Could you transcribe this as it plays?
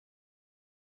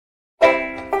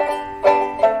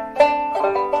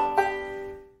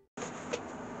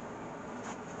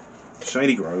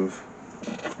Shady Grove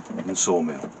and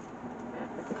Sawmill.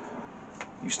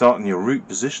 You start in your root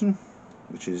position,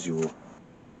 which is your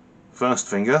first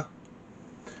finger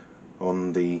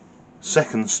on the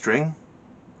second string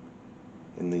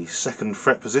in the second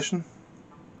fret position,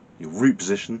 your root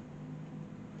position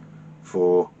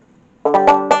for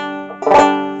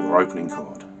your opening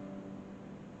chord.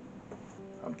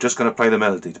 I'm just going to play the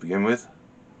melody to begin with,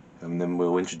 and then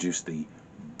we'll introduce the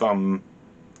bum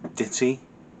ditty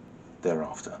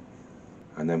thereafter,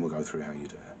 and then we'll go through how you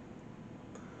do it.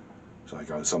 So it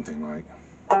goes something like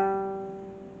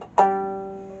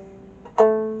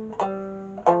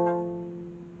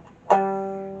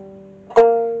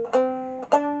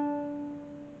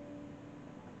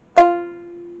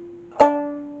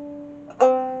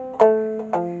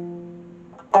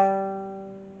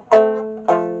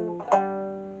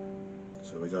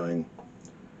so we're going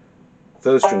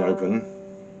third string open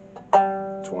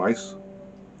twice,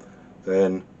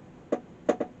 then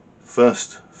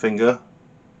first finger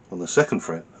on the second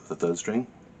fret of the third string,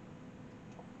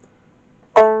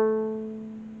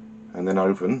 and then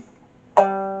open,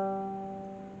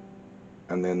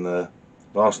 and then the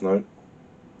last note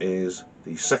is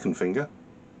the second finger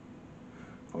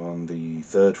on the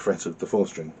third fret of the fourth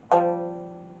string,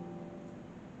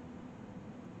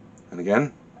 and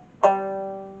again,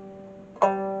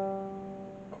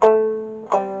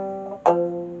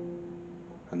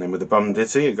 and then with the bum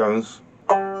ditty it goes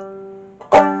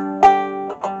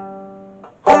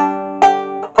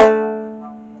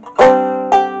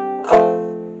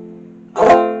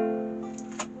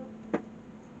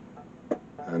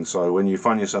and so when you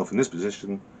find yourself in this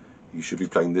position, you should be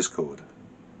playing this chord,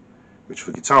 which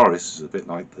for guitarists is a bit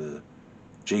like the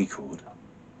G chord,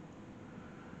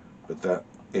 but this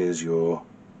is your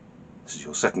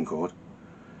second chord.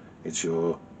 It's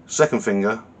your second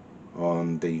finger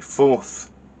on the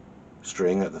fourth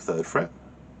string at the third fret,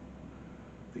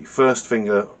 the first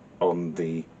finger on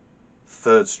the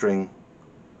third string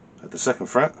at the second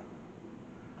fret,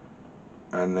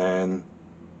 and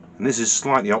this is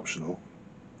slightly optional,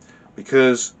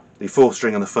 because the fourth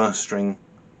string and the first string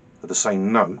are the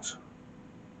same note,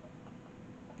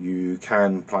 you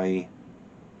can play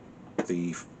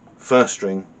the first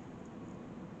string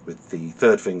with the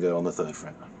third finger on the third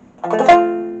fret.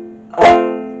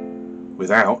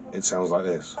 Without, it sounds like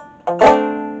this.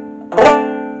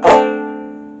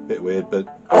 Bit weird, but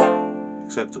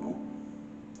acceptable.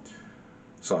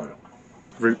 So,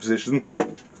 root position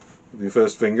with your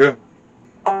first finger.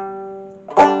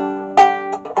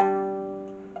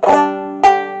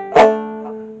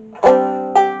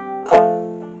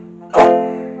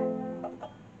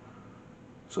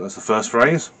 So that's the first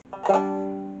phrase.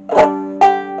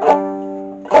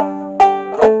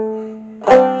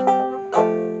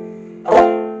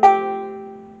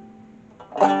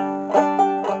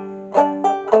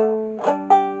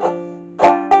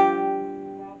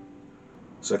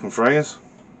 Second phrase.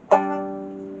 Back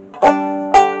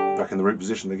in the root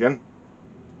position again.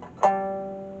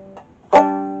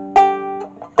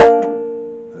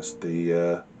 That's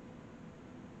the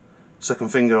second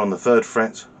finger on the third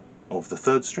fret of the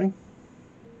third string,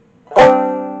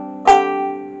 and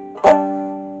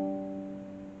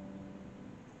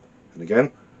again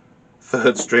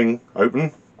third string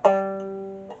open,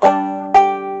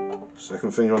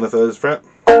 second finger on the third fret,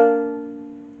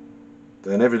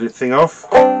 then everything off,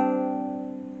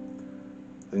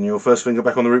 then your first finger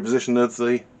back on the root position of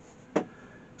the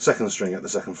second string at the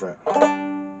second fret.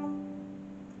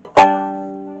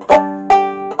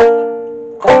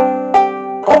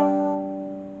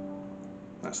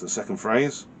 That's the second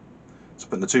phrase. So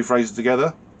putting the two phrases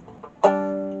together.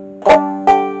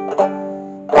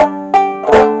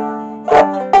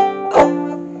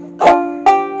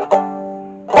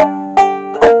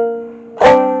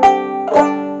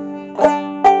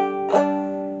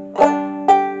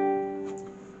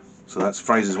 So that's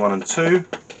phrases 1 and 2.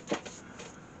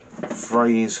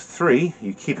 Phrase 3,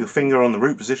 you keep your finger on the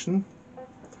root position,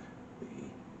 the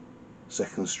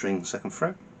second string, second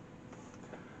fret,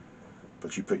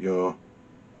 but you put your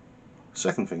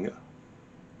second finger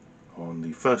on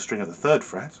the first string at the third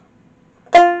fret,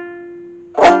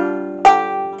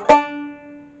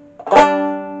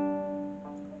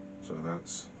 so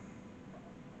that's,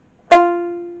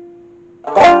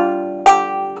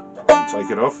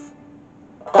 take it off,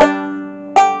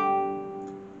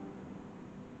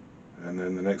 and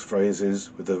then the next phrase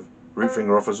is with the root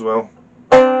finger off as well.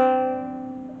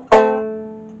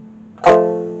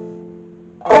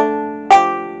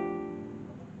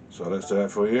 So let's do that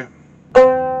for you.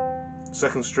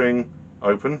 Second string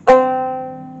open,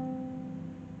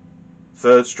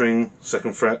 third string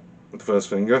second fret with the first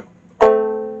finger,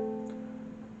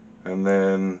 and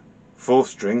then 4th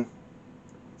string,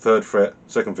 3rd fret,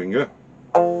 2nd finger,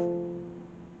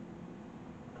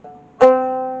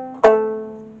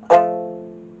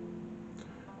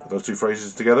 put those 2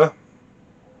 phrases together,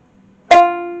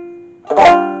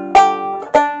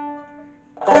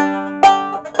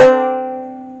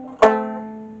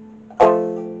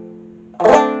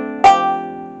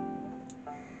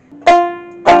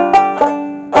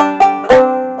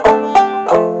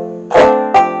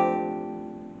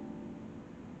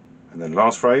 and then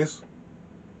last phrase,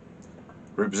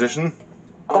 root position,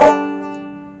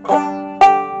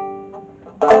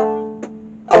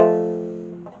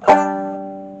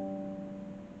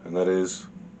 and that is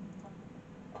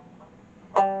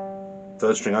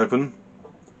 3rd string open,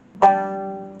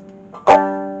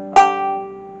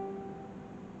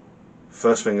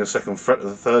 1st finger 2nd fret of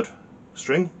the 3rd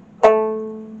string,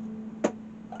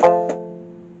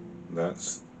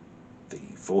 that's the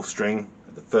 4th string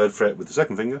at the 3rd fret with the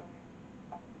 2nd finger,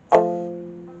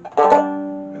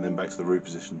 and then back to the root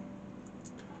position.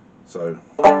 So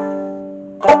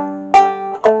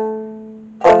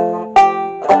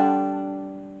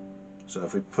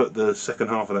if we put the second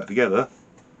half of that together,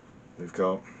 we've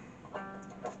got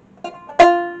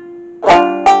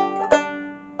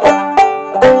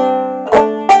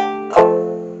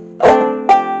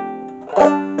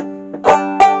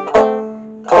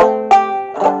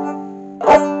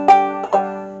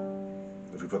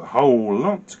if we put the whole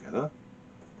lot together,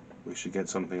 we should get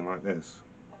something like this.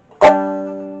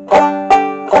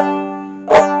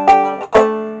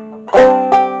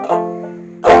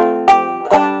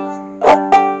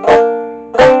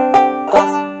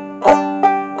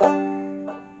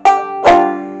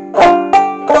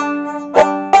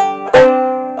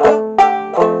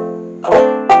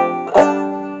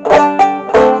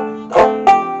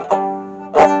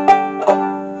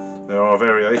 There are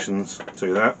variations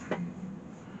to that.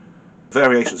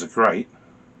 Variations are great.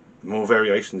 The more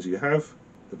variations you have,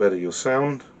 the better your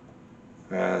sound,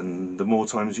 and the more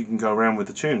times you can go around with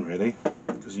the tune, really,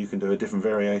 because you can do a different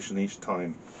variation each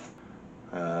time.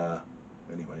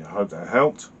 Anyway, I hope that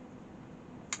helped.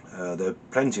 There are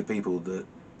plenty of people that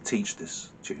teach this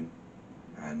tune,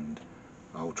 and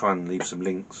I'll try and leave some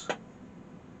links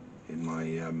in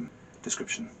my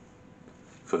description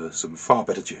for some far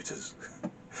better tutors.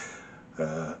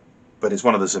 But it's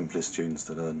one of the simplest tunes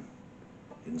to learn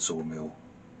in Sawmill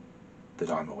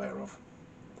that I'm aware of,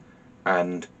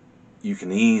 and you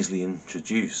can easily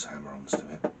introduce hammer-ons to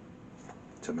it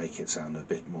to make it sound a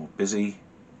bit more busy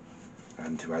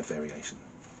and to add variation,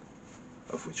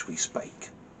 of which we spake.